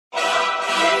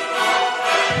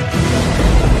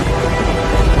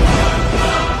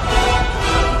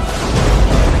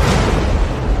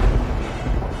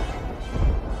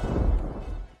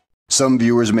Some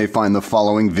viewers may find the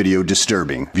following video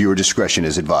disturbing. Viewer discretion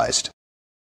is advised.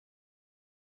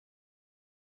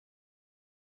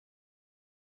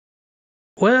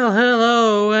 Well,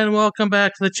 hello and welcome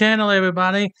back to the channel,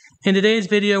 everybody. In today's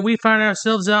video, we find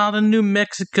ourselves out in New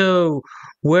Mexico,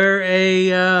 where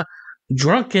a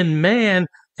drunken man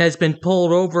has been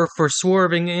pulled over for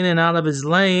swerving in and out of his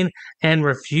lane and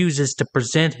refuses to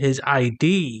present his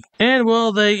ID. And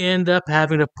well, they end up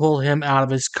having to pull him out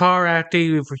of his car after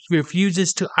he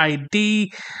refuses to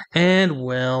ID, and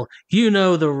well, you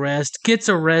know the rest, gets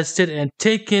arrested and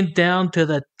taken down to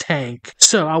the tank.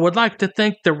 So I would like to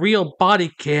thank the Real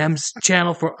Body Cams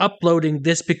channel for uploading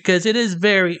this because it is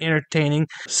very entertaining.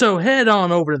 So head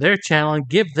on over to their channel and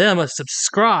give them a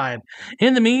subscribe.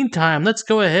 In the meantime, let's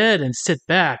go ahead and sit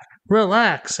back,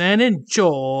 relax, and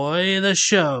enjoy the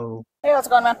show. Hey, how's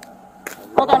it going, man?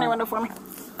 Roll down your window for me.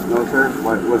 No, sir.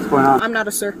 What's going on? I'm not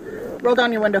a sir. Roll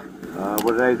down your window.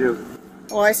 What did I do?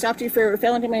 Well, I stopped you for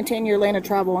failing to maintain your lane of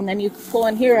travel, and then you pull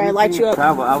in here, I light you up.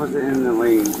 Travel? I was in the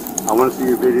lane. I want to see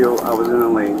your video. I was in the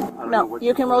lane. No,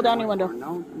 you can roll down your window.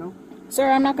 No.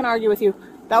 Sir, I'm not going to argue with you.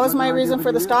 That was my reason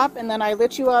for the stop, and then I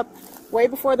lit you up way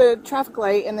before the traffic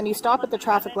light, and then you stop at the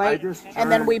traffic light, and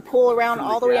then we pull around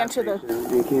all the way into the...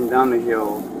 And came down the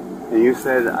hill, and you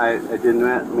said I did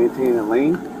not maintain the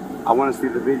lane. I want to see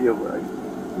the video.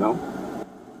 No?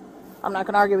 I'm not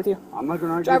going to argue with you. I'm not going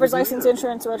to argue. Driver's license,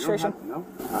 insurance, registration. No,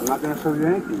 I'm not going to show you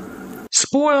anything.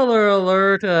 Spoiler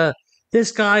alert,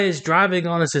 this guy is driving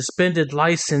on a suspended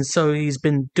license, so he's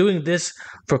been doing this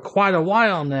for quite a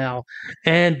while now.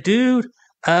 And dude,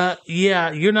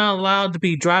 yeah, you're not allowed to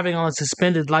be driving on a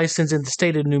suspended license in the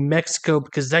state of New Mexico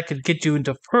because that could get you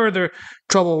into further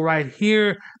trouble right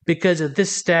here because of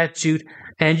this statute.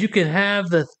 And you can have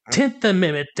the 10th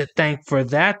Amendment to thank for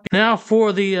that. Now,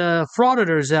 for the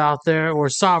frauditors out there or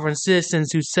sovereign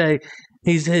citizens who say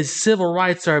his civil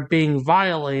rights are being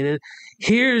violated,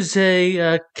 here's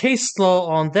a case law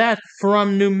on that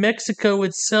from New Mexico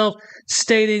itself,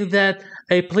 stating that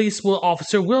a police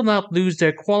officer will not lose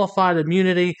their qualified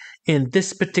immunity in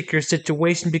this particular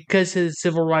situation because his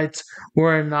civil rights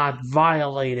were not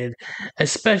violated,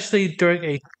 especially during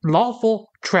a lawful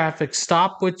traffic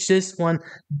stop, which this one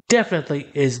definitely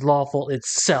is lawful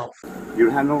itself. You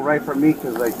have no right for me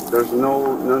because there's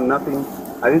nothing.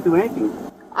 I didn't do anything.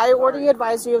 I already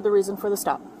advised you of the reason for the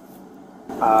stop.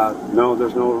 No,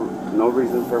 there's no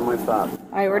reason for my stop.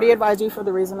 I already advised you for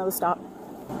the reason of the stop.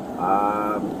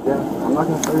 Yeah, I'm not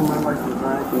going to show you my license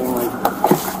or anything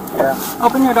yeah.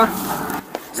 Open your door.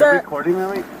 You're Sir. recording me,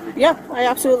 right? Yeah, I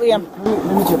absolutely am.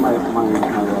 Let me get my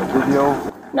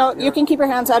video. No, you can keep your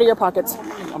hands out of your pockets.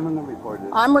 I'm going to record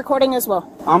this. I'm recording as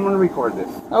well. I'm going to record this.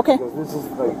 Okay. Because this is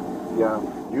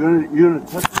you're gonna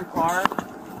touch my car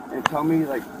and tell me,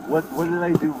 what did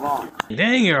I do wrong?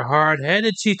 Dang, you're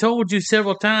hard-headed. She told you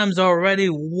several times already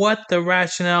what the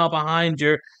rationale behind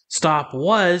your stop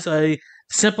was, a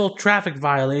simple traffic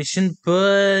violation,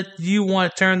 but you want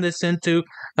to turn this into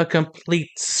a complete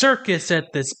circus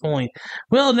at this point.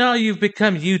 Well, now you've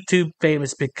become YouTube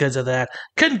famous because of that.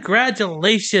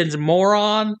 Congratulations,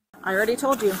 moron! I already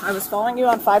told you. I was following you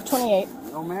on 528.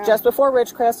 No, ma'am. Just before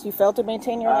Ridgecrest, you failed to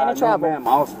maintain your lane of travel. No, ma'am.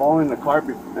 I was following the car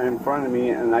in front of me,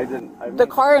 and I didn't... The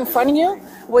car in front of you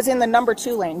was in the number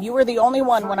 2 lane. You were the only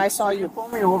one when I saw you. You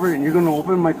pulled me over, and you're going to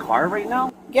open my car right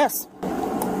now? Yes.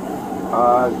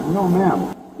 No,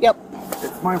 ma'am. Yep.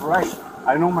 It's my right.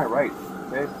 I know my rights,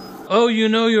 okay? Oh, you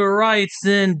know your rights,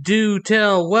 then do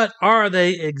tell. What are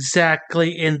they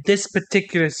exactly in this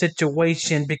particular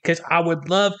situation? Because I would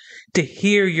love to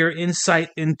hear your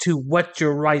insight into what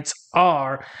your rights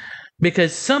are.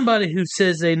 Because somebody who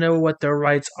says they know what their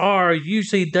rights are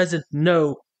usually doesn't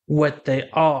know what they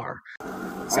are.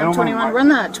 721, run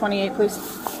that. 28, please.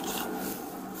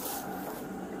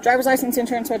 Driver's license,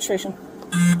 insurance, registration.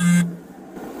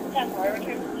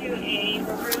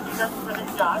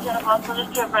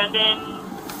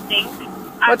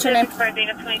 What's your name?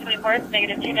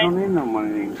 You don't need no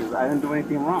money because I didn't do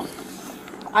anything wrong.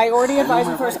 I already advised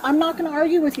you first. I'm not going to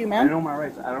argue with you, man. I know my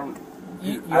rights.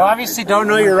 You obviously don't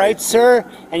know your rights, sir,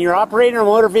 and you're operating a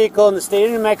motor vehicle in the state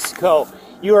of New Mexico.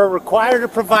 You are required to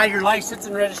provide your license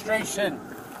and registration.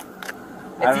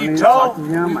 If you don't, we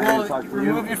will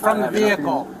remove you from the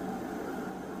vehicle.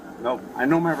 No, I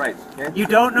know my rights, okay? You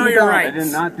don't know your rights. I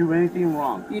did not do anything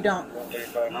wrong. You don't.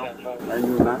 No, I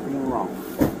knew nothing wrong.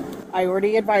 I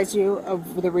already advised you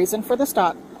of the reason for the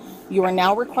stop. You are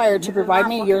now required to provide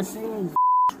me your...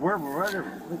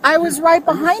 I was right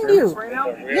behind you.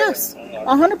 Yes,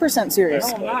 100%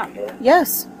 serious. No, I'm not.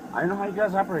 Yes. I know how you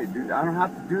guys operate, dude. I don't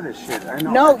have to do this shit. I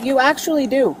know. No, you actually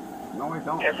do. No, I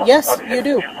don't. Yes, you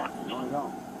do. No, I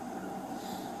don't.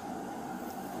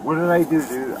 What did I do,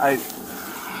 dude? I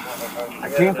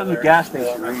came from the gas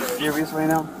station. Are you serious right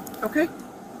now? Okay.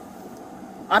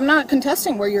 I'm not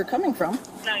contesting where you're coming from.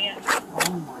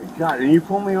 Oh my god, and you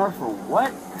pulled me over for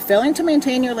what? Failing to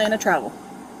maintain your lane of travel.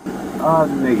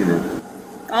 Negative.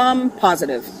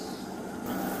 Positive.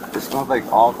 It smells like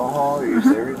alcohol. Are you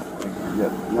serious?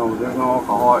 No, there's no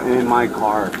alcohol in my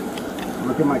car.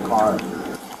 Look at my car.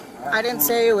 I didn't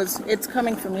say it was. It's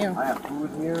coming from you. I have food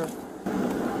here.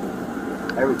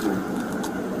 Everything.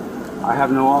 I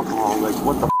have no alcohol. Like,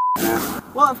 what the man?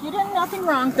 Well, if you did nothing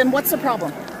wrong, then what's the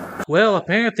problem? Well,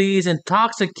 apparently he's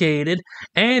intoxicated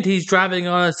and he's driving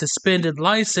on a suspended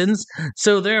license,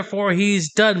 so therefore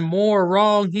he's done more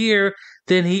wrong here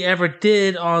than he ever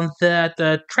did on that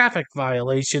traffic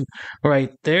violation right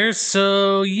there.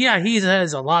 So, yeah, he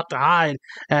has a lot to hide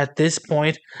at this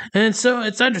point, and so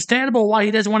it's understandable why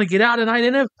he doesn't want to get out and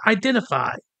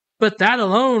identify. But that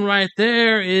alone right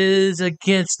there is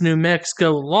against New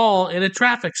Mexico law in a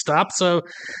traffic stop. So,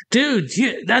 dude,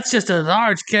 that's just a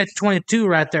large catch-22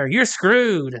 right there. You're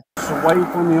screwed. So why you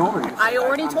pull me over? I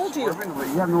already told you. You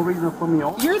have no reason to pull me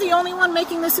over. You're the only one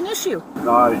making this an issue.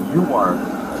 No, you are.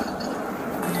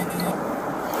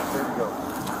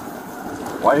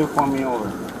 Why you pull me over?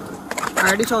 I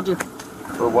already told you.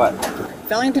 For what?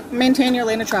 Failing to maintain your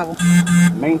lane of travel.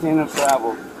 Maintain the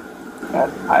travel.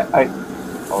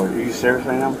 Oh, are you serious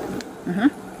right now?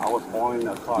 Mm-hmm. I was pulling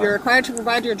the car. You're required to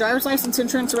provide your driver's license,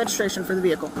 insurance, and registration for the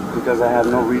vehicle. Because I have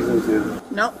no reason to.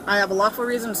 No, I have a lawful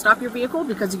reason to stop your vehicle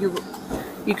because you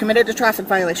committed a traffic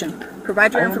violation.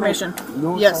 Provide your information.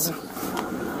 No yes. traffic.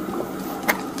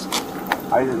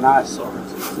 I did not.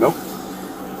 Nope.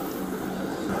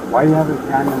 Why do you have a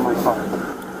camera in my car?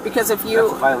 Because if you...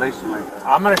 That's a violation right there.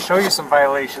 I'm going to show you some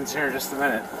violations here in just a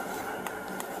minute.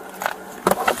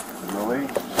 Really?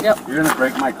 Yep. You're going to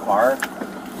break my car?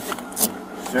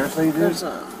 Seriously, dude?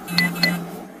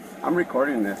 I'm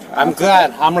recording this. I'm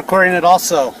glad. I'm recording it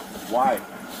also. Why?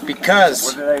 Because...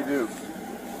 What did I do?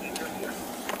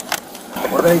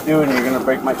 What did I do and you're going to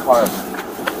break my car?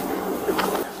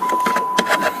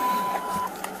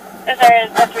 Is there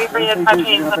a 3 for you to touch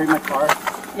me? You're going to break my car?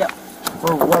 Yep.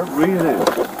 For what reason?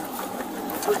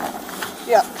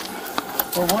 Yep.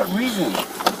 For what reason?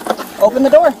 Open the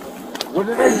door. What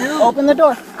did I do? Open the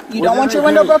door. You don't want your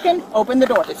window broken? Open the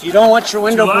door. If you don't want your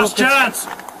window Last broken... chance!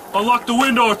 Unlock the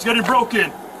window, it's getting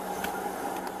broken!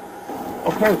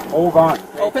 Okay, hold on.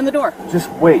 Open the door. Just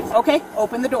wait. Okay,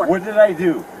 open the door. What did I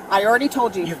do? I already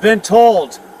told you. You've been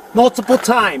told multiple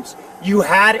times you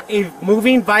had a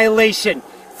moving violation.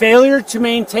 Failure to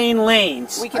maintain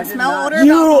lanes. We can smell odor of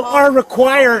You alcohol. are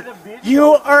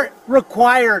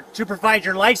required to provide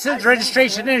your license,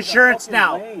 registration, and insurance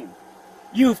now.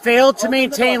 You failed to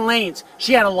maintain lanes.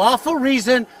 She had a lawful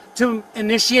reason to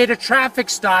initiate a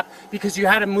traffic stop because you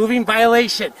had a moving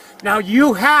violation. Now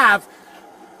you have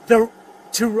to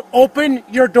open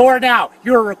your door now.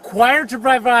 You're required to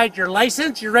provide your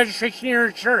license, your registration, and your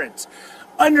insurance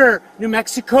under New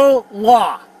Mexico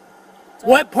law.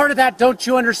 What part of that don't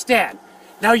you understand?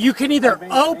 Now you can either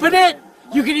open it,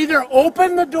 you can either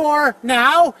open the door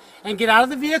now and get out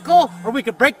of the vehicle, or we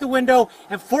could break the window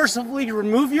and forcibly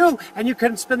remove you and you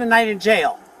can spend the night in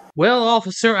jail. Well,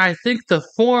 officer, I think the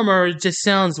former just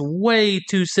sounds way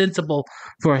too sensible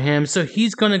for him, so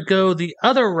he's going to go the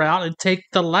other route and take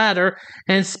the latter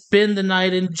and spend the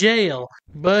night in jail.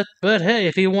 But hey,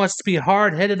 if he wants to be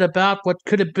hard-headed about what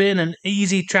could have been an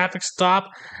easy traffic stop,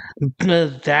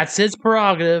 that's his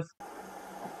prerogative.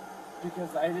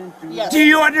 Because I didn't do Yes. Do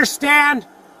you understand?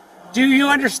 Do you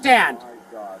understand? Oh my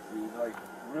god, dude. Like,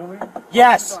 really?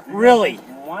 Yes, really.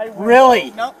 Why would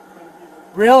Really? Nope.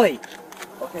 Really?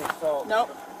 Okay, so. Nope.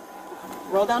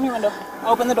 Roll down your window.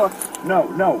 Open the door.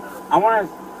 No. I want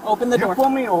to. Open the You door.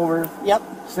 pulled me over, Yep.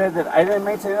 said that I didn't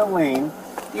maintain a lane.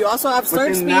 You also have But slurred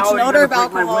then speech now and you're odor of gonna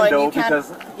break my alcohol, and window you can't.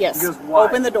 because- Yes. because why?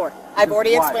 Open the door. I've Because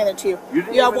already why? explained it to you.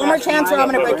 didn't You have even one more ask chance, me or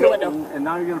I'm going to to break your window. And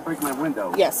now you're going to break my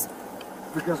window. Yes.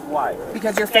 Because why?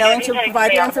 Because you're failing to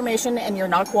provide your information and you're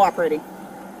not cooperating.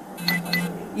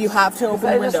 You have to open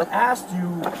I the window. just asked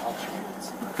you.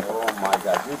 Oh my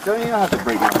god, you don't even have to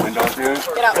break my window, dude.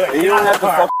 Get out. You don't have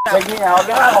to take me out of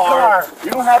the car.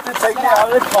 You don't have to take me out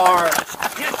of the car.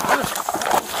 You don't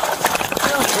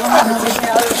have to take me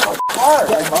out of the car.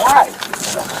 Like, why?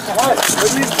 What?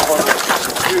 What are you for?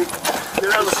 Dude,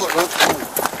 get out of the car.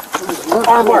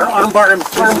 Armbar him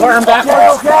back.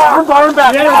 Armbar him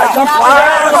back. Get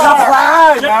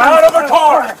out of the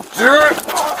car! Dude!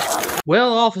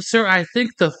 Well, officer, I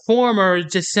think the former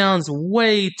just sounds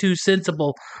way too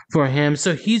sensible for him,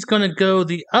 so he's going to go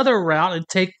the other route and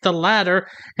take the latter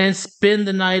and spend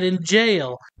the night in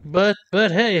jail. But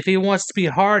hey, if he wants to be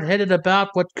hard-headed about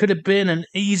what could have been an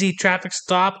easy traffic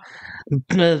stop,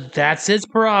 that's his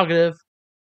prerogative.